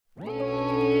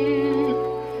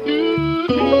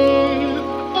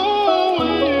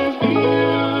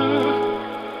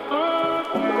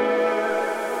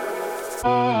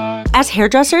as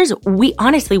hairdressers, we're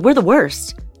the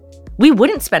worst. We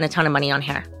wouldn't spend a ton of money on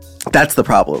hair. That's the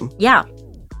problem. Yeah.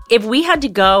 If we had to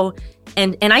go,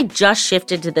 and I just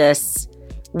shifted to this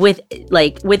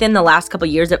within the last couple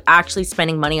of years of actually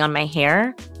spending money on my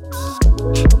hair.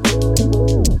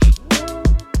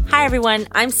 Hi, everyone.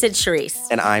 I'm Sid Charisse.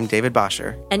 And I'm David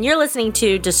Bosher. And you're listening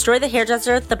to Destroy the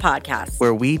Hairdresser, the podcast,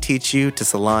 where we teach you to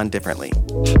salon differently.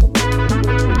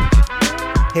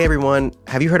 Hey, everyone.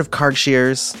 Have you heard of Karg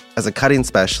Shears? As a cutting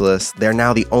specialist, they're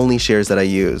now the only shears that I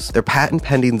use. Their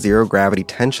patent-pending zero-gravity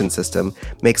tension system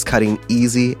makes cutting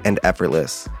easy and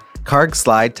effortless. Karg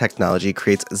Slide technology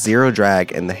creates zero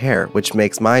drag in the hair, which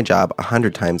makes my job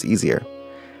 100 times easier.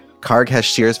 Karg has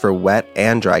shears for wet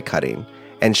and dry cutting,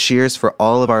 and shears for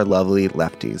all of our lovely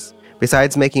lefties.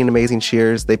 Besides making amazing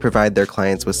shears, they provide their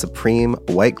clients with supreme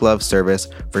white glove service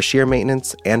for shear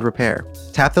maintenance and repair.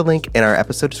 Tap the link in our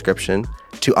episode description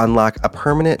to unlock a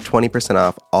permanent 20%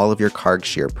 off all of your Karg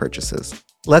shear purchases.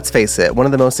 Let's face it, one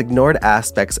of the most ignored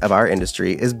aspects of our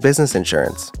industry is business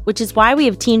insurance. Which is why we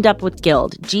have teamed up with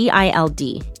Guild,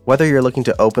 G-I-L-D. Whether you're looking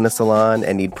to open a salon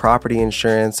and need property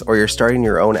insurance, or you're starting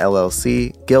your own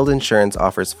LLC, Guild Insurance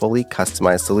offers fully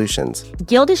customized solutions.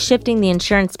 Guild is shifting the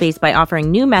insurance space by offering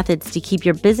new methods to keep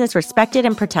your business respected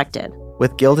and protected.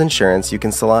 With Guild Insurance, you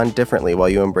can salon differently while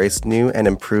you embrace new and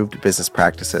improved business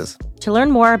practices. To learn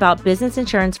more about business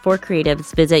insurance for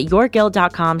creatives, visit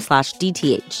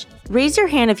yourguild.com/DTH. Raise your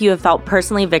hand if you have felt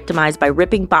personally victimized by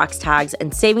ripping box tags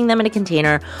and saving them in a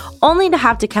container, only to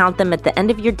have to count them at the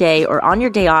end of your day or on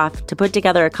your day off to put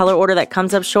together a color order that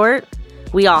comes up short.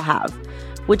 We all have,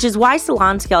 which is why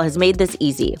SalonScale has made this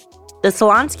easy. The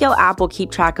SalonScale app will keep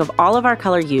track of all of our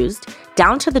color used,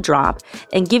 down to the drop,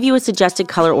 and give you a suggested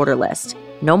color order list.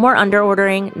 No more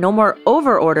under-ordering, no more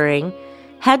over-ordering.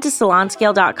 Head to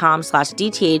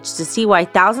salonscale.com/DTH to see why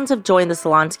thousands have joined the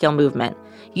SalonScale movement.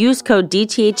 Use code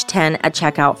DTH10 at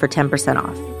checkout for 10%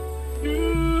 off.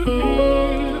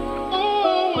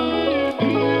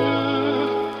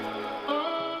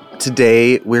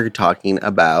 Today, we're talking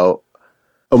about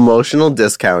emotional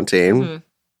discounting. Mm-hmm.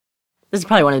 This is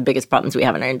probably one of the biggest problems we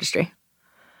have in our industry.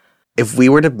 If we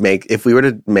were to make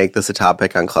this a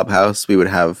topic on Clubhouse, we would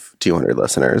have 200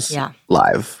 listeners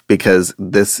live, because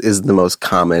this is the most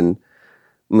common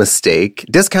mistake.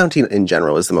 Discounting in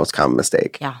general is the most common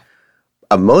mistake. Yeah.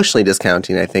 Emotionally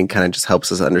discounting, I think, kind of just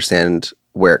helps us understand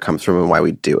where it comes from and why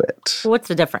we do it. What's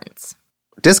the difference?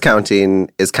 Discounting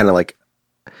is kind of like,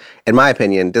 in my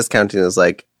opinion, discounting is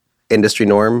like industry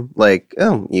norm. Like,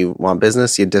 oh, you want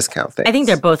business, you discount things. I think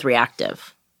they're both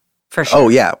reactive, for sure. Oh,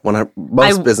 yeah.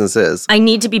 Most businesses. I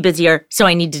need to be busier, so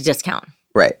I need to discount.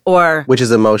 Right. Or which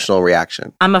is emotional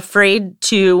reaction. I'm afraid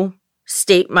to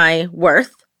state my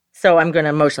worth, so I'm going to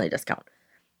emotionally discount.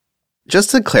 Just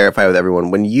to clarify with everyone,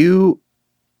 when you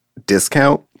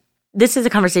discount, this is a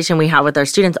conversation we have with our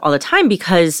students all the time,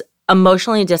 because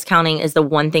emotionally discounting is the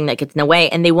one thing that gets in the way,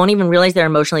 and they won't even realize they're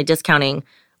emotionally discounting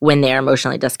when they're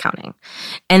emotionally discounting.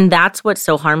 And that's what's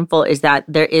so harmful, is that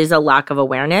there is a lack of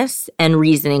awareness and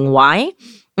reasoning why.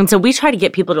 And so we try to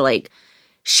get people to like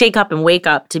shake up and wake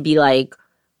up to be like,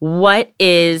 what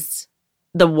is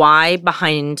the why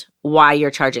behind why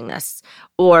you're charging this?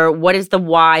 Or what is the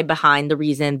why behind the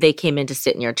reason they came in to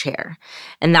sit in your chair?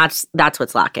 And that's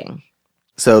what's lacking.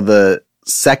 So the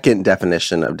second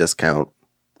definition of discount,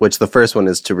 which the first one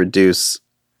is to reduce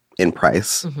in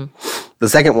price. Mm-hmm. The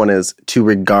second one is to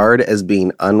regard as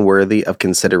being unworthy of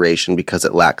consideration because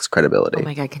it lacks credibility. Oh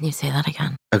my God, can you say that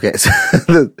again? Okay, so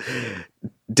the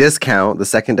discount, the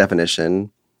second definition,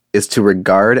 is to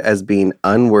regard as being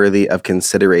unworthy of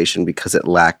consideration because it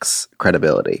lacks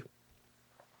credibility.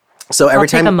 So every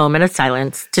time, take a moment of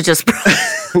silence to just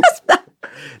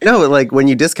No, like when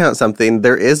you discount something,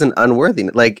 there is an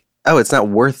unworthiness. Like, oh, it's not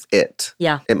worth it.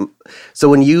 Yeah. So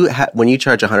when you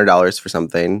charge $100 for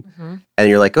something, mm-hmm. and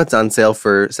you're like, oh, it's on sale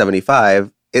for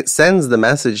 $75, it sends the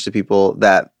message to people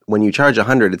that when you charge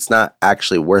 $100, it's not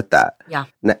actually worth that. Yeah.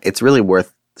 It's really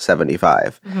worth $75.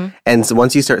 Mm-hmm. And so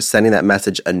once you start sending that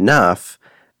message enough,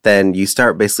 then you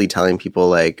start basically telling people,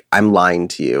 like, I'm lying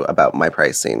to you about my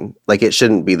pricing. Like, it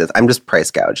shouldn't be this. I'm just price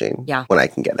gouging when I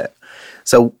can get it.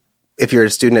 So if you're a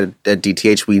student at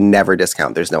DTH, we never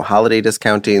discount. There's no holiday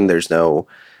discounting. There's no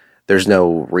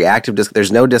reactive discount.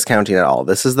 There's no discounting at all.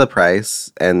 This is the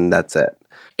price, and that's it.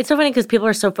 It's so funny because people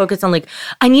are so focused on, like,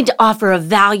 I need to offer a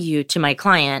value to my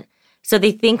client. So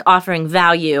they think offering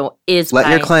value is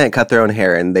Let your client cut their own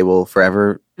hair, and they will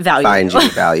forever find you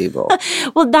valuable.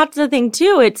 Well, that's the thing,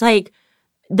 too. It's like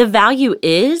the value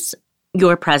is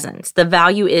your presence. The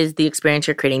value is the experience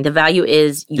you're creating. The value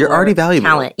is your You're already valuable.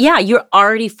 talent. Yeah, you're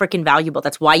already freaking valuable.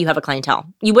 That's why you have a clientele.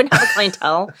 You wouldn't have a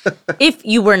clientele if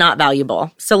you were not valuable.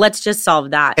 So let's just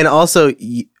solve that. And also,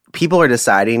 people are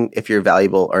deciding if you're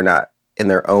valuable or not in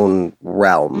their own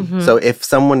realm. Mm-hmm. So if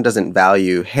someone doesn't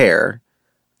value hair,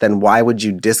 then why would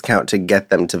you discount to get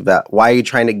them to why are you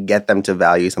trying to get them to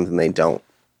value something they don't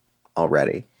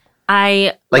already?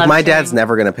 My dad's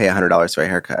never going to pay $100 for a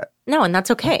haircut. No, and that's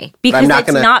okay. Because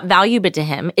it's not valuable to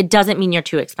him. It doesn't mean you're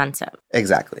too expensive.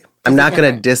 Exactly. I'm not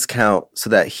going to discount so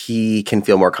that he can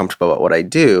feel more comfortable about what I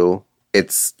do.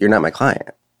 You're not my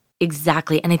client.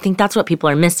 Exactly. And I think that's what people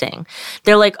are missing.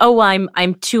 They're like, oh, well,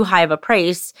 I'm too high of a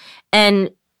price.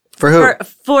 And for who?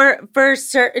 For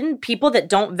certain people that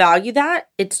don't value that,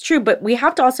 it's true. But we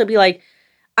have to also be like,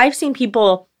 I've seen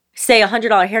people say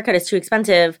 $100 haircut is too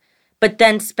expensive, but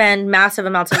then spend massive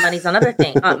amounts of money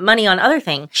on other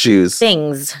things. Shoes.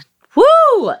 Things.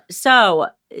 Woo! So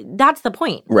that's the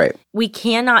point. Right. We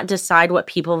cannot decide what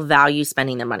people value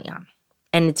spending their money on.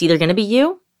 And it's either going to be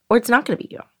you or it's not going to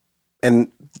be you.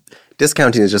 And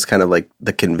discounting is just kind of like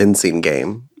the convincing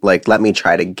game. Like, let me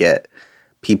try to get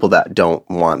people that don't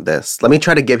want this. Let me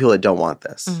try to get people that don't want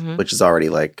this, which is already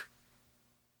like,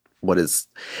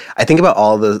 I think about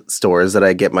all the stores that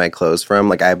I get my clothes from.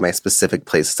 Like, I have my specific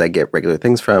places I get regular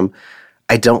things from.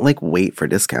 I don't wait for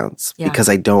discounts because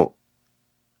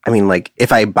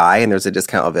if I buy and there's a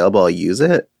discount available, I'll use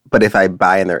it. But if I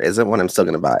buy and there isn't one, I'm still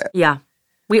going to buy it. Yeah.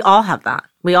 We all have that.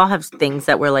 We all have things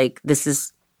that we're like, this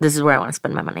is where I want to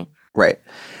spend my money. Right.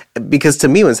 Because to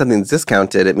me, when something's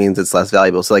discounted, it means it's less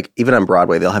valuable. So even on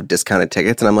Broadway, they'll have discounted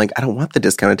tickets. And I'm like, I don't want the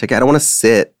discounted ticket. I don't want to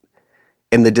sit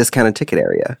in the discounted ticket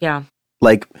area. Yeah.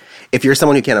 If you're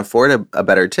someone who can't afford a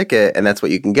better ticket and that's what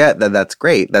you can get, then that's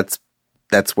great. That's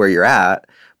where you're at.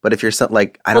 But if you're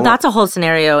that's a whole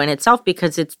scenario in itself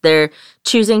because they're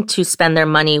choosing to spend their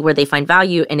money where they find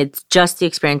value and it's just the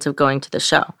experience of going to the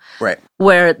show. Right.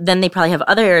 Where then they probably have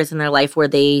other areas in their life where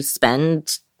they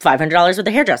spend $500 with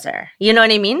a hairdresser. You know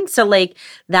what I mean? So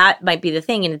that might be the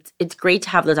thing. And it's great to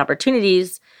have those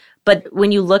opportunities. But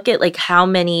when you look at how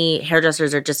many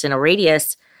hairdressers are just in a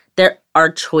radius, there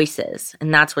are choices.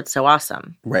 And that's what's so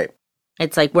awesome. Right.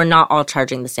 It's we're not all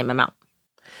charging the same amount.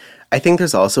 I think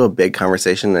there's also a big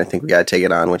conversation, and I think we got to take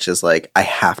it on, which is I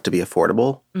have to be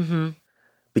affordable. Mm-hmm.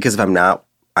 Because if I'm not,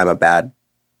 I'm a bad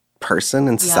person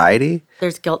in society.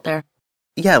 There's guilt there.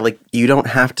 Yeah, you don't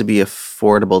have to be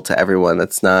affordable to everyone.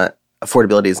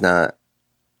 Affordability is not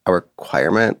a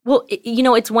requirement. Well,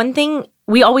 it's one thing.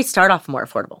 We always start off more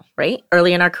affordable, right?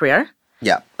 Early in our career.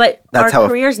 Yeah. But our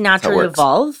careers naturally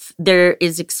evolve. There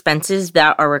is expenses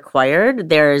that are required.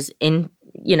 There's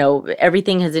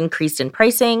everything has increased in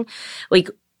pricing.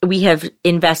 We have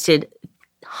invested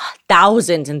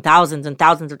thousands and thousands and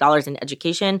thousands of dollars in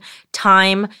education,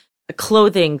 time,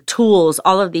 clothing, tools,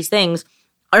 all of these things.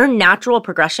 Our natural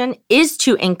progression is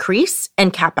to increase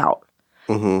and cap out.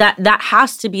 Mm-hmm. That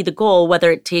has to be the goal,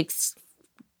 whether it takes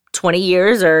 20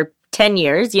 years or 10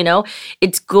 years,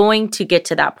 it's going to get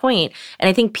to that point. And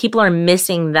I think people are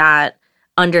missing that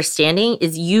understanding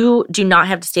is you do not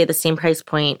have to stay at the same price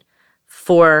point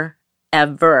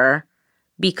forever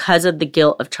because of the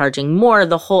guilt of charging more.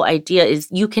 The whole idea is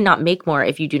you cannot make more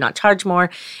if you do not charge more,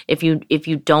 if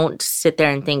you don't sit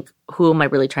there and think, who am I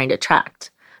really trying to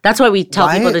attract? That's why we tell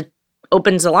people to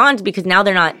open salons, because now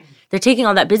they're taking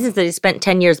all that business that they spent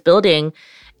 10 years building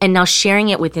and now sharing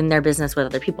it within their business with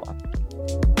other people.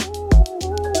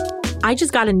 I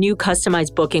just got a new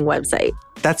customized booking website.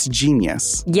 That's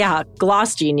genius. Yeah,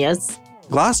 Gloss Genius.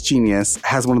 Gloss Genius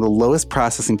has one of the lowest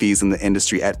processing fees in the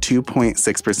industry at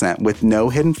 2.6% with no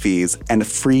hidden fees and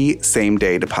free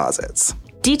same-day deposits.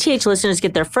 DTH listeners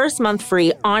get their first month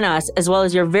free on us, as well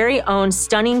as your very own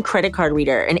stunning credit card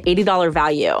reader, an $80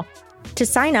 value. To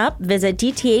sign up, visit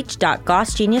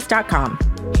dth.glossgenius.com.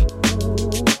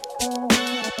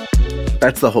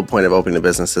 That's the whole point of opening a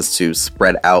business, is to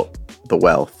spread out the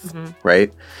wealth,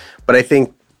 right? But I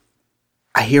think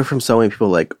I hear from so many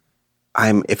people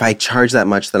if I charge that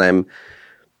much, then I'm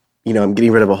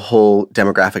getting rid of a whole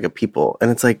demographic of people.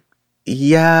 And it's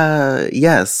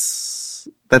yes,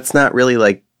 that's not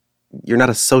really you're not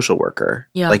a social worker.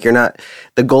 Yeah. You're not,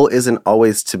 the goal isn't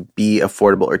always to be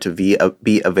affordable or to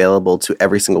be available to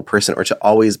every single person or to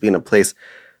always be in a place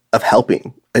of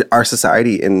helping. Our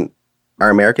society, in our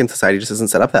American society, just isn't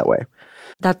set up that way.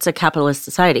 That's a capitalist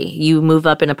society. You move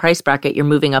up in a price bracket, you're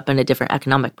moving up in a different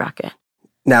economic bracket.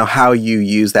 Now, how you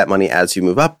use that money as you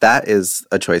move up, that is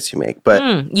a choice you make.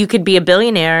 But you could be a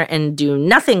billionaire and do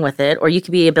nothing with it, or you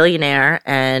could be a billionaire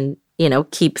and,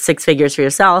 keep six figures for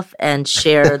yourself and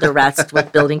share the rest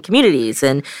with building communities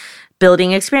and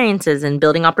building experiences and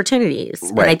building opportunities.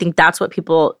 Right. And I think that's what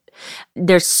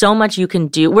there's so much you can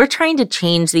do. We're trying to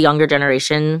change the younger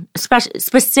generation,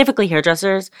 specifically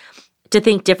hairdressers, to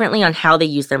think differently on how they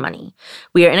use their money.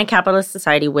 We are in a capitalist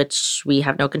society, which we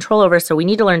have no control over. So we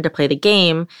need to learn to play the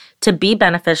game to be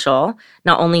beneficial,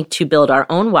 not only to build our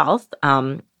own wealth,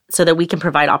 so that we can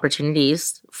provide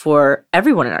opportunities for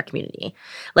everyone in our community.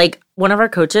 Like one of our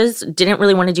coaches didn't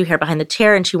really want to do hair behind the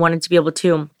chair, and she wanted to be able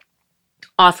to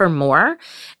offer more.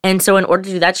 And so in order to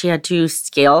do that, she had to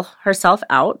scale herself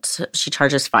out. She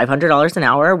charges $500 an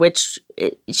hour, which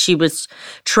she was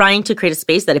trying to create a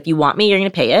space that if you want me, you're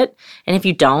going to pay it. And if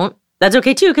you don't, that's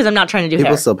okay too, because I'm not trying to do hair.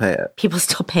 People still pay it. People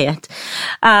still pay it.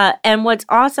 And what's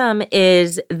awesome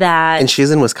is that... And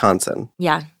she's in Wisconsin.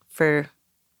 Yeah, for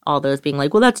all those being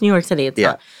like, well, that's New York City. It's Yeah.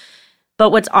 not. But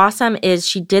what's awesome is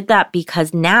she did that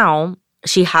because now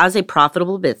she has a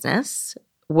profitable business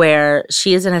where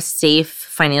she is in a safe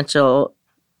financial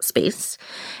space.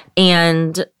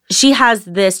 And she has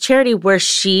this charity where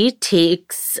she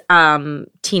takes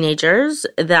teenagers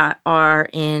that are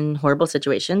in horrible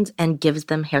situations and gives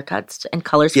them haircuts and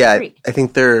colors for free. I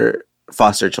think they're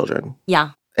foster children.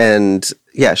 Yeah. And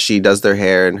yeah, she does their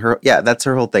hair and that's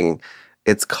her whole thing.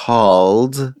 It's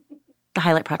called The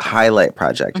Highlight Project. Highlight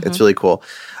Project. Mm-hmm. It's really cool.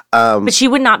 But she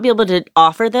would not be able to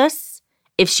offer this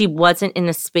if she wasn't in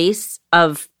a space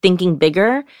of thinking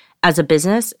bigger as a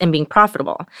business and being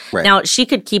profitable. Right. Now, she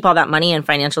could keep all that money and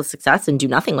financial success and do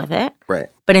nothing with it. Right.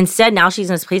 But instead, now she's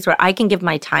in this place where I can give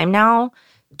my time now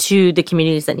to the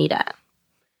communities that need it.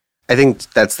 I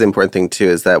think that's the important thing too,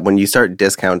 is that when you start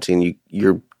discounting,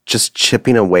 you're just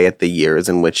chipping away at the years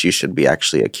in which you should be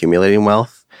actually accumulating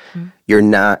wealth. Mm-hmm. You're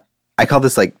not, I call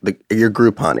this like you're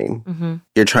Grouponing. Mm-hmm.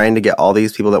 You're trying to get all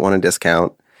these people that want a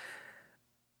discount.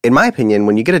 In my opinion,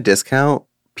 when you get a discount,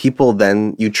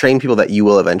 you train people that you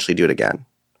will eventually do it again.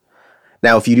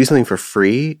 Now, if you do something for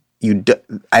free,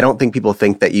 I don't think people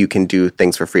think that you can do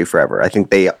things for free forever. I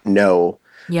think they know,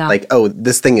 like, oh,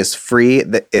 this thing is free.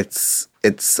 It's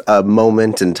a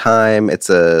moment in time. It's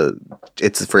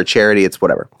for a charity. It's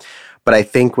whatever. But I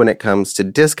think when it comes to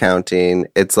discounting,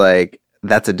 it's like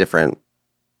that's a different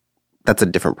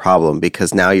problem,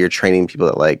 because now you're training people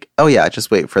that like, oh yeah, just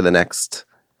wait for the next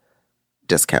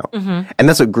discount. Mm-hmm. And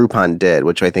that's what Groupon did,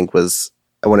 which I think was,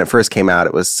 when it first came out,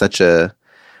 it was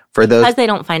because they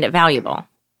don't find it valuable.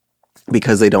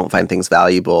 Because they don't find things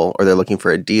valuable, or they're looking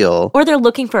for a deal. Or they're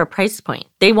looking for a price point.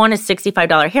 They want a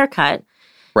 $65 haircut.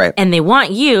 Right. And they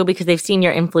want you because they've seen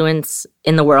your influence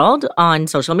in the world on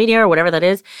social media or whatever that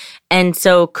is. And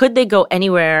so could they go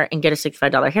anywhere and get a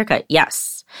 $65 haircut?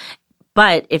 Yes.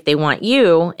 But if they want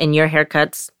you and your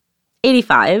haircut's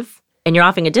 $85 and you're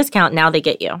offering a discount, now they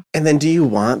get you. And then do you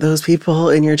want those people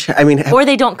in your chat? Or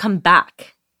they don't come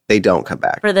back. They don't come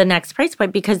back. For the next price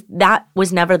point, because that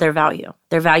was never their value.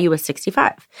 Their value was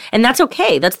 $65. And that's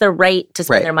okay. That's their right to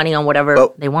spend their money on whatever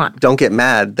they want. Don't get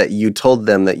mad that you told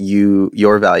them that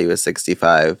your value is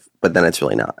 $65, but then it's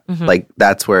really not. Mm-hmm. Like,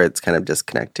 that's where it's kind of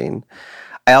disconnecting.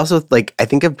 I also, I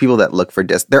think of people that look for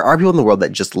there are people in the world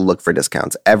that just look for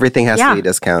discounts. Everything has to be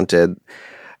discounted.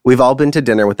 We've all been to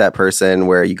dinner with that person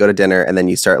where you go to dinner and then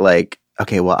you start like,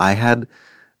 okay, well, I had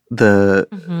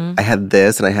I had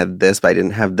this and I had this, but I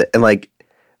didn't have the, and like,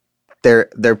 there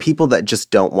are people that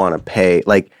just don't want to pay.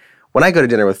 Like, when I go to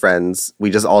dinner with friends, we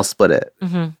just all split it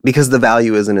because the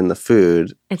value isn't in the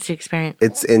food. It's the experience.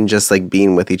 It's in just like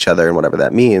being with each other and whatever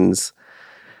that means.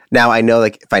 Now, I know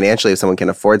like financially, if someone can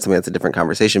afford something, that's a different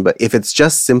conversation. But if it's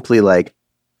just simply like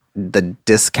the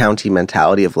discounting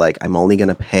mentality of like, I'm only going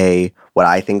to pay what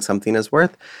I think something is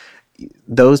worth,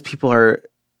 those people are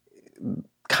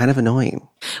kind of annoying.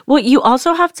 Well, you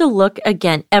also have to look,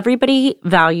 again, everybody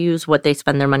values what they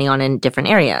spend their money on in different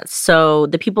areas. So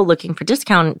the people looking for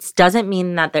discounts doesn't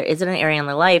mean that there isn't an area in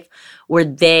their life where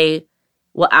they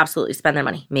will absolutely spend their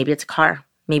money. Maybe it's a car.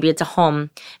 Maybe it's a home.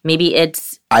 Maybe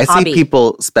it's I hobby. see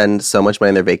people spend so much money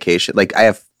on their vacation. Like, I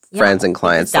have friends and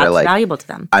clients that are like, valuable to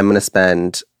them. I'm going to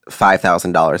spend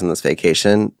 $5,000 on this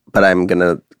vacation, but I'm going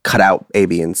to cut out A,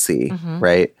 B, and C,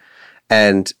 right?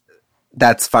 And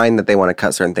that's fine that they want to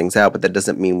cut certain things out, but that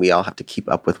doesn't mean we all have to keep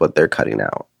up with what they're cutting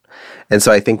out. And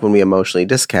so I think when we emotionally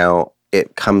discount,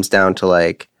 it comes down to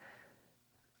like,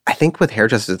 I think with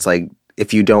hairdressers, it's like,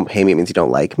 if you don't pay me, it means you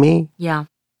don't like me. Yeah.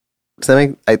 Does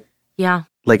that make, yeah.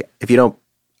 Like, if you don't,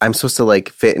 I'm supposed to like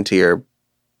fit into your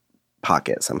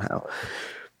pocket somehow.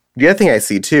 The other thing I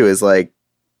see too is like,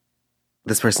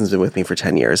 this person's been with me for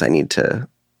 10 years. I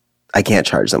can't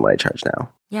charge them what I charge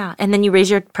now. Yeah. And then you raise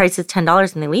your prices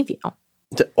 $10 and they leave you.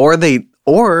 Or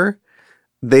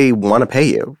they want to pay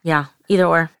you. Yeah. Either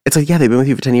or. It's like, yeah, they've been with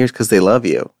you for 10 years because they love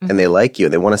you and they like you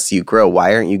and they want to see you grow.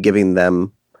 Why aren't you giving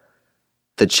them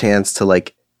the chance to,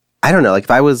 like, I don't know, like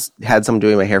if I had someone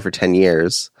doing my hair for 10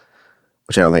 years,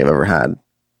 which I don't think I've ever had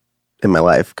in my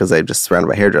life because I'm just surrounded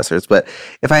by hairdressers. But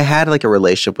if I had like a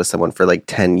relationship with someone for like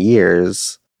 10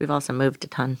 years. We've also moved a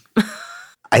ton.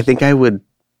 I think I would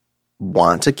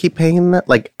want to keep paying them.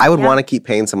 Like I would want to keep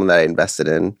paying someone that I invested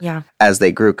in as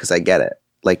they grew because I get it.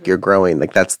 Like you're growing.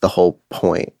 Like that's the whole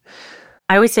point.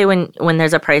 I always say when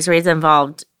there's a price raise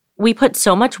involved, we put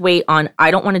so much weight on,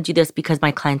 I don't want to do this because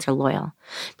my clients are loyal,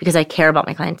 because I care about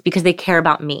my clients, because they care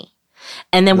about me.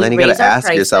 And then we raise our prices. Then you got to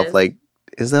ask yourself, like,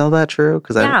 is all that true?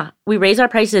 We raise our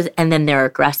prices and then they're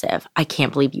aggressive. I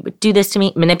can't believe you would do this to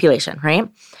me. Manipulation, right?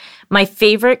 My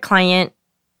favorite client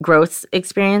growth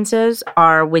experiences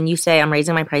are when you say, I'm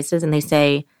raising my prices, and they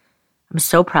say, I'm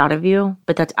so proud of you,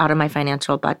 but that's out of my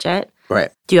financial budget. Right.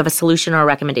 Do you have a solution or a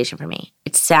recommendation for me?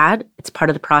 It's sad. It's part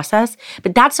of the process.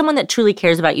 But that's someone that truly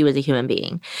cares about you as a human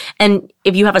being. And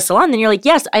if you have a salon, then you're like,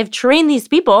 yes, I've trained these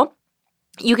people.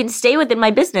 You can stay within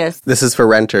my business. This is for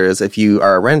renters. If you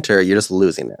are a renter, you're just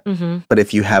losing it. Mm-hmm. But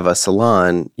if you have a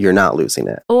salon, you're not losing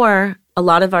it. Or a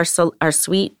lot of our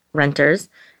suite renters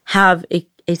have a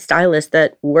stylist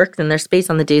that works in their space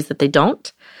on the days that they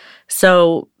don't.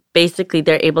 So basically,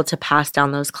 they're able to pass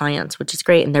down those clients, which is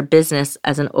great. And their business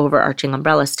as an overarching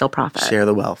umbrella still profit. Share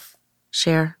the wealth.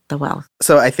 Share the wealth.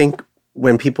 So I think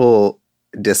when people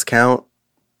discount,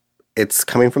 it's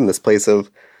coming from this place of,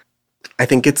 I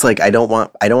think it's like, I don't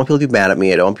want people to be mad at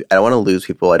me. I don't want to lose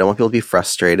people. I don't want people to be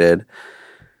frustrated.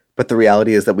 But the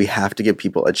reality is that we have to give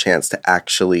people a chance to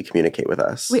actually communicate with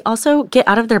us. We also get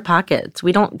out of their pockets.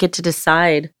 We don't get to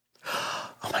decide.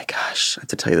 Oh my gosh. I have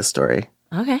to tell you the story.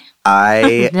 Okay.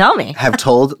 I Tell me. have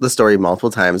told the story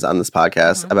multiple times on this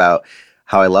podcast about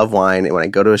how I love wine. And when I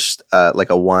go to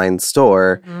a wine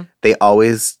store, they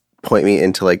always point me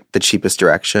into like the cheapest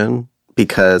direction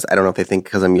because I don't know if they think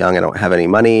because I'm young, I don't have any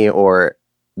money, or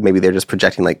maybe they're just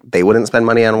projecting like they wouldn't spend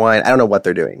money on wine. I don't know what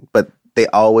they're doing, but they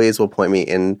always will point me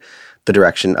in the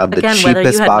direction of the cheapest whether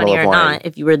you had bottle money of or wine. Not,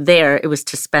 if you were there, it was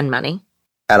to spend money.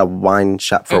 At a wine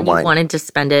shop for wine. You wanted to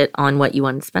spend it on what you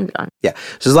wanted to spend it on. Yeah.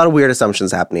 So there's a lot of weird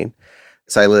assumptions happening.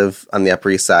 So I live on the Upper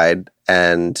East Side,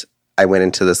 and I went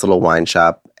into this little wine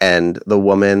shop, and the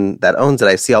woman that owns it,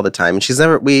 I see all the time.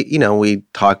 And we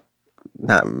talk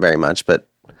not very much, but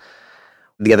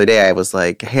the other day I was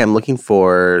like, hey, I'm looking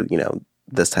for,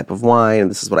 this type of wine, and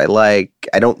this is what I like.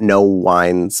 I don't know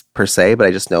wines per se, but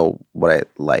I just know what I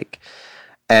like.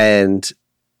 And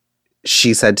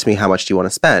she said to me, how much do you want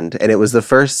to spend? And it was the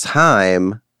first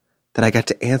time that I got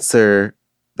to answer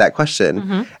that question.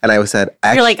 Mm-hmm. And I said,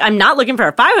 you're like, I'm not looking for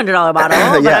a $500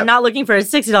 bottle, but I'm not looking for a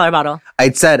 $60 bottle.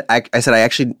 I said,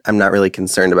 I'm not really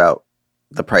concerned about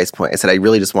the price point. I said, I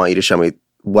really just want you to show me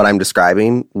what I'm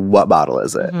describing. What bottle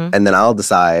is it? Mm-hmm. And then I'll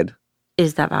decide.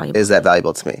 Is that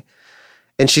valuable to me?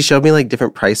 And she showed me like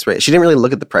different price rates. She didn't really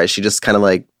look at the price. She just kind of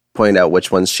like pointed out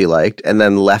which ones she liked and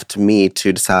then left me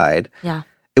to decide. Yeah.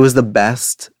 It was the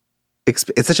best. It's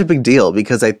such a big deal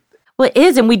because Well, it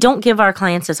is, and we don't give our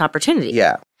clients this opportunity.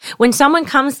 Yeah. When someone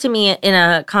comes to me in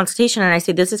a consultation and I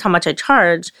say, this is how much I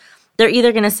charge, they're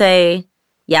either going to say,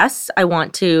 yes, I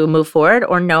want to move forward,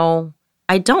 or no,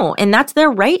 I don't. And that's their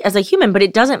right as a human, but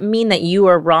it doesn't mean that you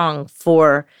are wrong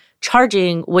for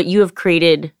charging what you have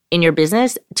created in your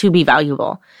business to be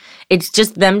valuable. It's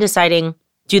just them deciding,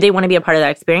 do they want to be a part of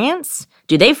that experience?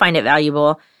 Do they find it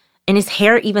valuable? And is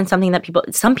hair even something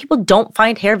that some people don't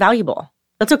find hair valuable?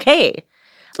 That's okay.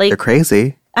 Like, they're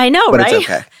crazy. I know, but right? It's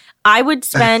okay. I would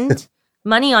spend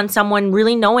money on someone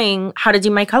really knowing how to do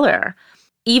my color.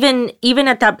 Even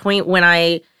at that point when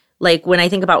I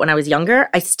think about when I was younger,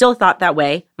 I still thought that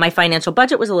way. My financial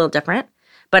budget was a little different,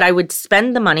 but I would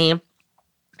spend the money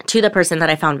to the person that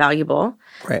I found valuable,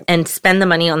 right, and spend the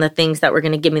money on the things that were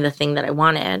going to give me the thing that I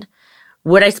wanted.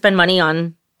 Would I spend money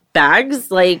on bags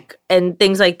and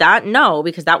things like that? No,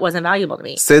 because that wasn't valuable to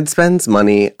me. Sid spends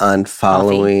money on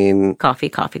following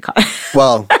coffee.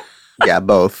 Well, yeah,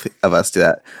 both of us do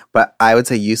that. But I would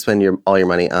say you spend all your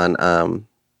money on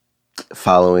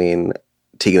following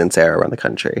Tegan and Sarah around the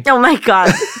country. Oh my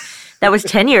God. That was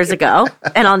 10 years ago,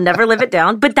 and I'll never live it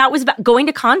down. But that was going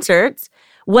to concerts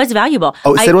was valuable.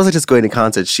 Oh, Sid wasn't just going to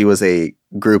concerts. She was a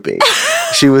groupie.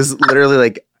 She was literally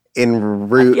like en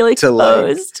route to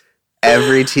like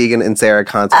every Tegan and Sarah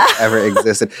concert ever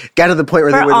existed. Got to the point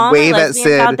where they would wave at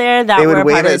Sid. Out there that they would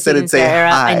wave at Sid and say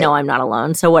hi. I know I'm not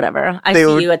alone, so whatever. I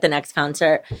see you at the next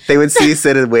concert. They would see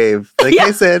Sid and wave. Like,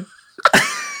 hey, Sid.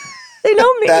 They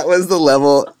know me. That was the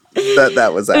level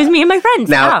that was that. It was me and my friends.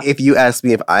 Now, yeah. if you ask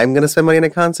me if I'm going to spend money on a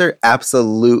concert,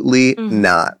 absolutely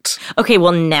not. Okay,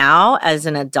 well, now as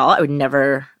an adult, I would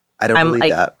never. I don't believe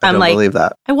like, that. I don't believe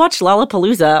that. I watched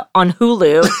Lollapalooza on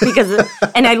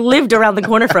Hulu and I lived around the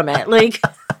corner from it. Like,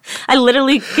 I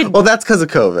literally could. Well, that's because of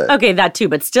COVID. Okay, that too,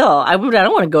 but still, I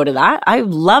don't want to go to that. I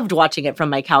loved watching it from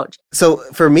my couch. So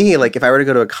for me, like if I were to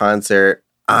go to a concert,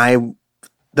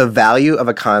 the value of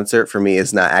a concert for me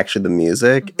is not actually the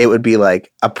music. It would be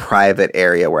like a private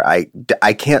area where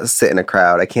I can't sit in a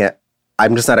crowd.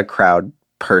 I'm just not a crowd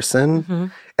person.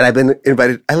 And I've been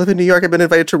invited. I live in New York. I've been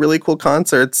invited to really cool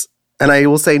concerts. And I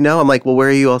will say no. I'm like, well, where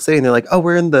are you all sitting? They're like, oh,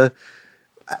 we're in the,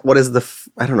 what is the,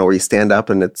 I don't know, where you stand up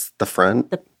and it's the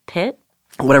front. The pit?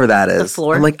 Whatever that is. The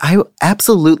floor? I'm like,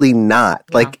 absolutely not.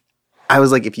 Yeah. Like, I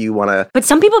was like, if you want to. But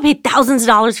some people pay thousands of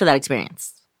dollars for that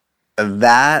experience.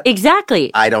 That.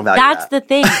 Exactly. I don't value That's that.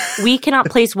 the thing. We cannot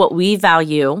place what we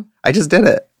value. I just did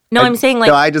it. No, I'm saying like.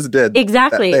 No, I just did.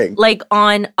 Exactly. Like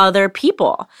on other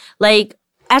people. Like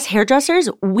as hairdressers,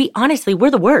 we're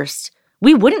the worst.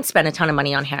 We wouldn't spend a ton of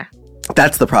money on hair.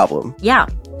 That's the problem. Yeah.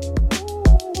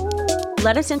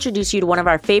 Let us introduce you to one of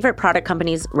our favorite product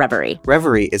companies, Reverie.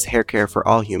 Reverie is hair care for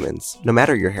all humans, no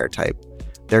matter your hair type.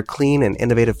 Their clean and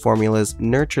innovative formulas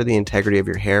nurture the integrity of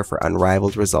your hair for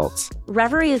unrivaled results.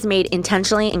 Reverie is made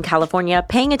intentionally in California,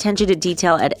 paying attention to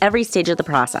detail at every stage of the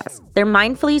process. Their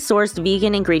mindfully sourced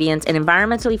vegan ingredients and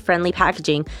environmentally friendly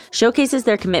packaging showcases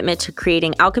their commitment to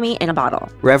creating alchemy in a bottle.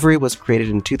 Reverie was created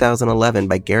in 2011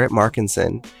 by Garrett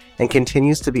Markinson and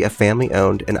continues to be a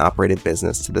family-owned and operated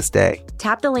business to this day.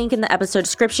 Tap the link in the episode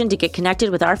description to get connected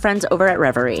with our friends over at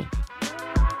Reverie.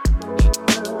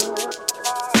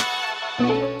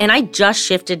 And I just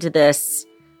shifted to this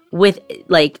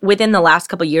within the last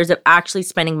couple of years of actually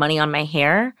spending money on my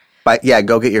hair. But yeah,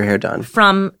 go get your hair done.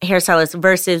 From hairstylists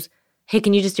versus, hey,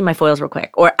 can you just do my foils real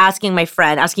quick? Or asking my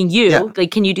friend, asking you,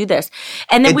 like, can you do this?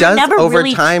 And then we were never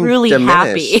really truly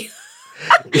happy.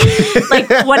 Like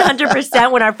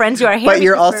 100% when our friends do our hair. But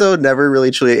you're also never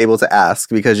really truly able to ask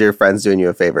because your friend's doing you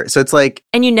a favor. So it's like...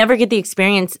 And you never get the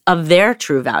experience of their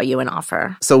true value and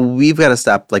offer. So we've got to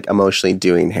stop like emotionally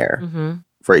doing hair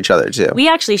for each other too. We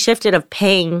actually shifted of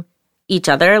paying each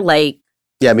other like...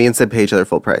 Yeah, me and Sid pay each other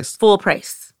full price. Full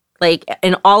price. Like,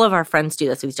 and all of our friends do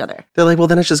this with each other. They're like, well,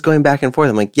 then it's just going back and forth.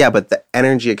 I'm like, yeah, but the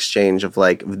energy exchange of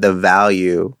like the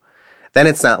value... Then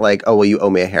it's not like, oh, well, you owe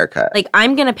me a haircut. Like,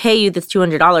 I'm going to pay you this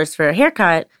 $200 for a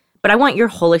haircut, but I want your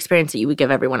whole experience that you would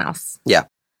give everyone else. Yeah.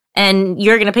 And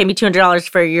you're going to pay me $200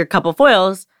 for your couple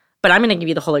foils, but I'm going to give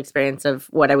you the whole experience of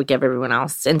what I would give everyone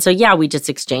else. And so, yeah, we just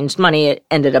exchanged money. It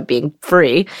ended up being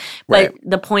free. But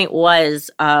the point was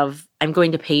of, I'm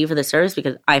going to pay you for the service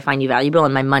because I find you valuable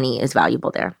and my money is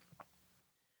valuable there.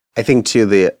 I think, too,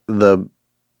 the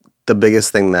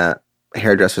biggest thing that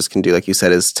hairdressers can do, like you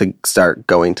said, is to start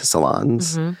going to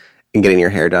salons and getting your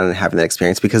hair done and having that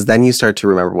experience, because then you start to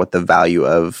remember what the value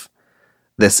of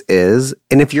this is.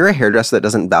 And if you're a hairdresser that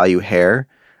doesn't value hair,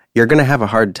 you're going to have a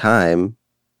hard time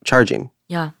charging.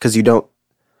 Yeah. Because you don't,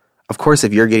 of course,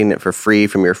 if you're getting it for free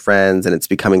from your friends and it's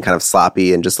becoming kind of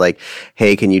sloppy and just like,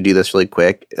 hey, can you do this really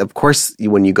quick? Of course,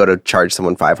 when you go to charge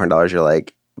someone $500, you're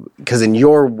like, because in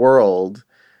your world,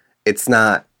 it's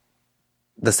not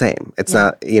the same. It's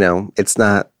not, it's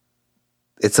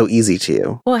so easy to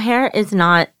you. Well, hair is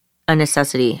not a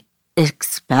necessity,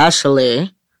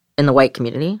 especially in the white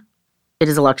community. It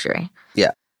is a luxury.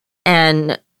 Yeah.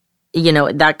 And,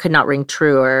 that could not ring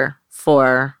truer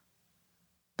for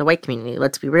the white community.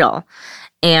 Let's be real.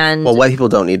 And well, white people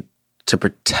don't need to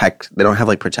protect, they don't have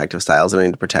like protective styles. They don't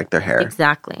need to protect their hair.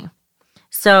 Exactly.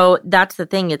 So that's the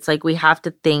thing. It's like we have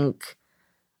to think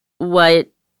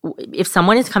if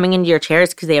someone is coming into your chair,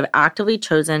 it's because they have actively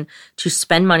chosen to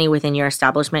spend money within your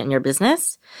establishment and your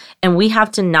business. And we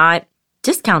have to not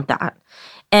discount that.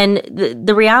 And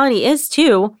the reality is,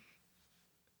 too,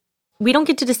 we don't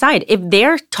get to decide. If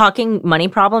they're talking money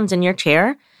problems in your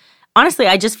chair, honestly,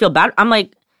 I just feel bad. I'm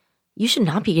like, you should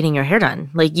not be getting your hair done.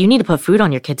 Like, you need to put food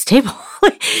on your kid's table.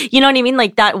 You know what I mean?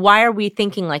 Like that. Why are we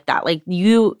thinking like that? Like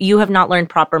you have not learned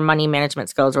proper money management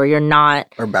skills, or you're not.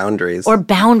 Or boundaries.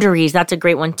 That's a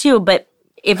great one too. But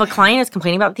if a client is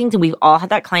complaining about things, and we've all had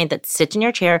that client that sits in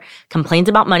your chair, complains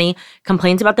about money,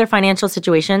 complains about their financial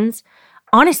situations.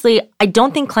 Honestly, I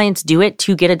don't think clients do it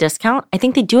to get a discount. I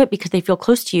think they do it because they feel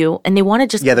close to you and they want to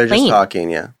just they're just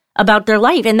talking, about their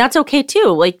life. And that's okay too.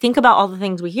 Like, think about all the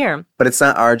things we hear. But it's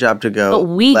not our job to go. But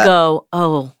we go,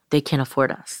 oh, they can't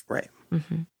afford us. Right.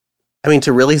 Mm-hmm. I mean,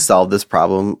 to really solve this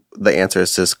problem, the answer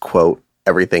is just quote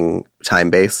everything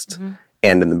time-based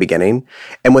and in the beginning.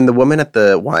 And when the woman at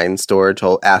the wine store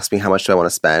asked me how much do I want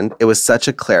to spend, it was such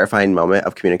a clarifying moment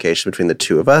of communication between the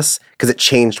two of us because it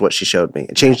changed what she showed me.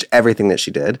 It changed everything that she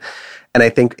did. And I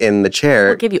think in the chair...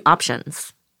 It'll give you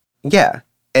options. Yeah.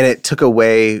 And it took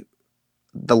away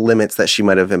the limits that she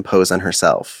might have imposed on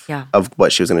herself of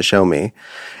what she was going to show me.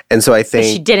 And so I think...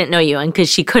 She didn't know you and because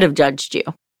she could have judged you.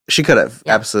 She could have,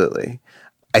 absolutely.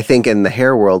 I think in the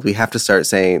hair world, we have to start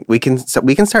saying, we can start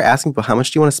asking people, how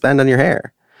much do you want to spend on your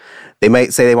hair? They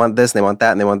might say they want this, and they want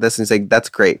that, and they want this, and you say, that's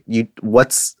great.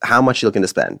 How much are you looking to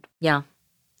spend? Yeah.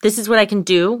 This is what I can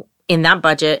do in that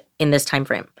budget in this time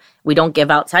frame. We don't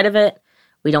give outside of it.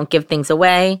 We don't give things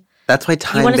away. That's why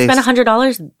time-based... You want to spend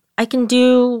 $100? I can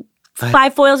do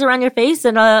 5 foils around your face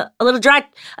and a little dry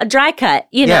cut,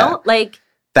 you know?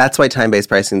 That's why time-based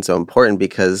pricing is so important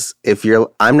because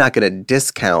I'm not going to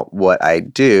discount what I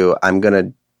do. I'm going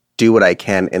to do what I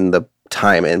can in the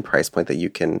time and price point that you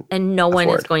can And no one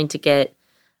is going to get,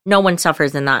 no one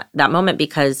suffers in that moment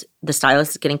because the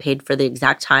stylist is getting paid for the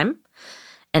exact time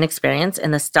and experience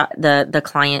and the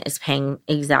client is paying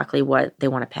exactly what they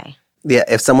want to pay. Yeah,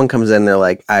 if someone comes in, they're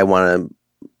like, they call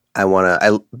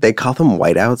them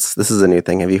whiteouts. This is a new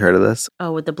thing. Have you heard of this?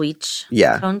 Oh, with the bleach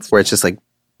tones? Where it's just like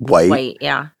white. White,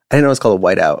 yeah. I didn't know it's called a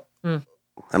whiteout.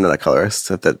 I'm not a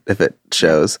colorist if it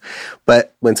shows.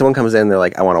 But when someone comes in, they're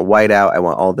like, I want a whiteout. I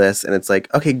want all this. And it's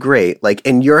like, okay, great. Like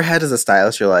in your head as a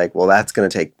stylist, you're like, well, that's going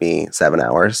to take me 7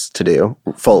 hours to do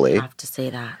fully. I have to say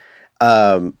that.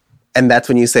 And that's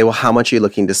when you say, well, how much are you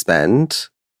looking to spend,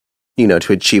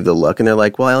 to achieve the look? And they're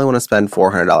like, well, I only want to spend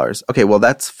 $400. Okay, well,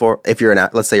 that's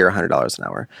let's say you're $100 an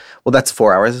hour. Well, that's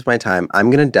 4 hours of my time.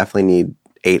 I'm going to definitely need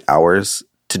 8 hours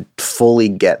to fully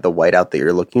get the whiteout that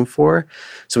you're looking for.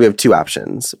 So we have 2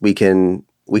 options. We can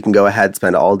go ahead,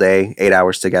 spend all day, 8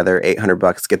 hours together,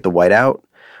 $800, get the whiteout,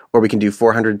 or we can do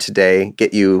 $400 today,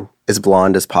 get you as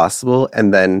blonde as possible,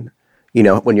 and then,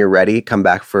 when you're ready, come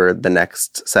back for the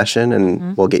next session,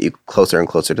 and we'll get you closer and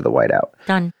closer to the whiteout.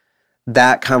 Done.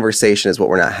 That conversation is what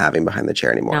we're not having behind the chair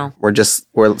anymore. No.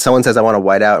 Where someone says, I want a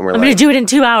whiteout, and I'm going to do it in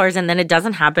 2 hours, and then it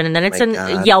doesn't happen, and then it's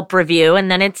a Yelp review, and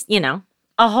then it's,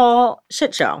 a whole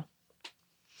shit show.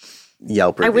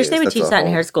 Yelp reviews. I wish they would teach that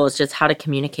in hair school. It's just how to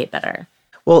communicate better.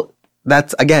 Well,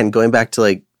 that's, again, going back to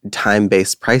like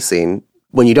time-based pricing.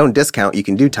 When you don't discount, you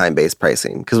can do time-based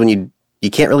pricing. Because when you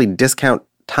can't really discount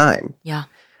time. Yeah.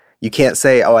 You can't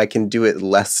say, I can do it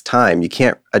less time. You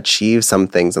can't achieve some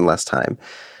things in less time.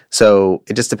 So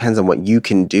it just depends on what you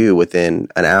can do within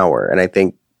an hour. And I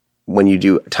think when you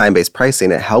do time-based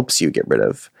pricing, it helps you get rid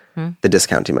of the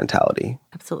discounting mentality.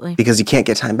 Absolutely. Because you can't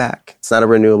get time back. It's not a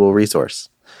renewable resource.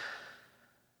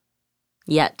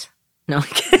 Yet. No.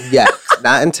 Yet.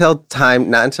 Not until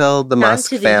the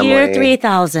Musk family year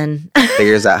 3000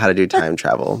 figures out how to do time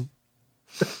travel.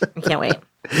 I can't wait.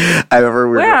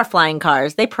 Where are flying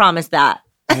cars? They promised that.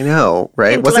 I know,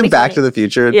 right? Wasn't Back to the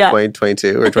Future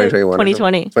 2022 or 2021?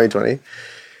 2020. 2020.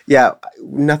 Yeah.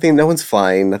 No one's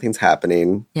flying. Nothing's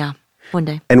happening. Yeah. One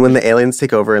day. And when the aliens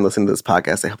take over and listen to this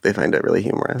podcast, I hope they find it really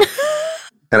humorous.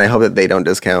 And I hope that they don't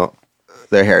discount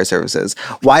their hair services.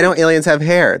 Why don't aliens have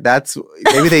hair?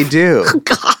 Maybe they do.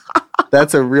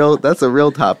 That's a real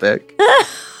topic.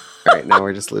 All right, now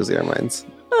we're just losing our minds.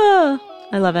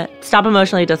 I love it. Stop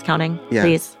emotionally discounting,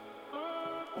 please.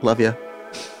 Love you.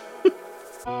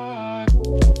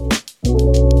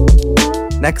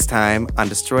 Next time on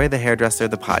Destroy the Hairdresser,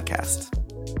 the podcast.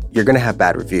 You're going to have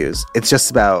bad reviews. It's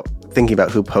just about thinking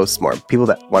about who posts more. People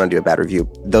that want to do a bad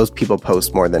review, those people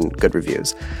post more than good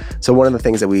reviews. So one of the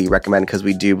things that we recommend, because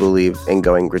we do believe in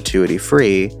going gratuity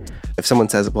free, if someone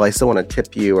says, well, I still want to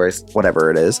tip you or whatever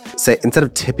it is, say, instead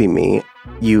of tipping me,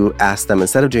 you ask them,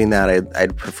 instead of doing that,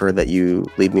 I'd prefer that you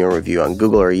leave me a review on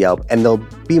Google or Yelp, and they'll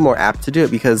be more apt to do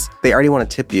it because they already want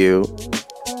to tip you